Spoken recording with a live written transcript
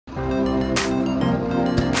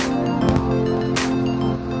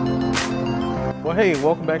Well, hey,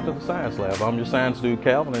 welcome back to the Science Lab. I'm your science dude,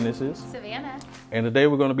 Calvin, and this is Savannah. And today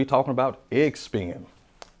we're going to be talking about egg spin.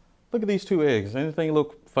 Look at these two eggs. Anything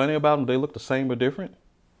look funny about them? They look the same or different?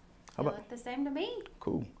 They look the same to me.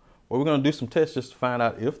 Cool. Well, we're going to do some tests just to find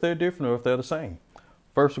out if they're different or if they're the same.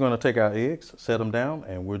 First, we're going to take our eggs, set them down,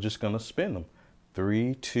 and we're just going to spin them.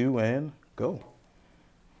 3, 2, and go.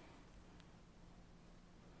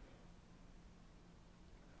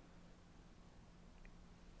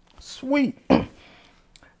 Sweet.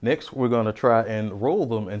 Next, we're going to try and roll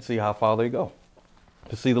them and see how far they go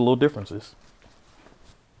to see the little differences.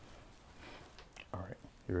 All right,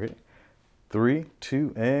 you ready? 3,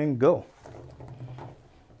 2, and go.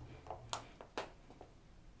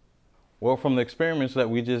 Well, from the experiments that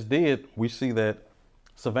we just did, we see that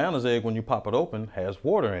Savannah's egg, when you pop it open, has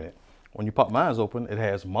water in it. When you pop mine open, it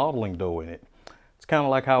has modeling dough in it. It's kind of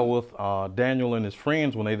like how with Daniel and his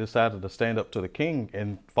friends, when they decided to stand up to the king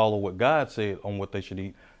and follow what God said on what they should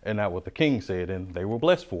eat and not what the king said, and they were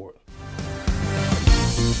blessed for it.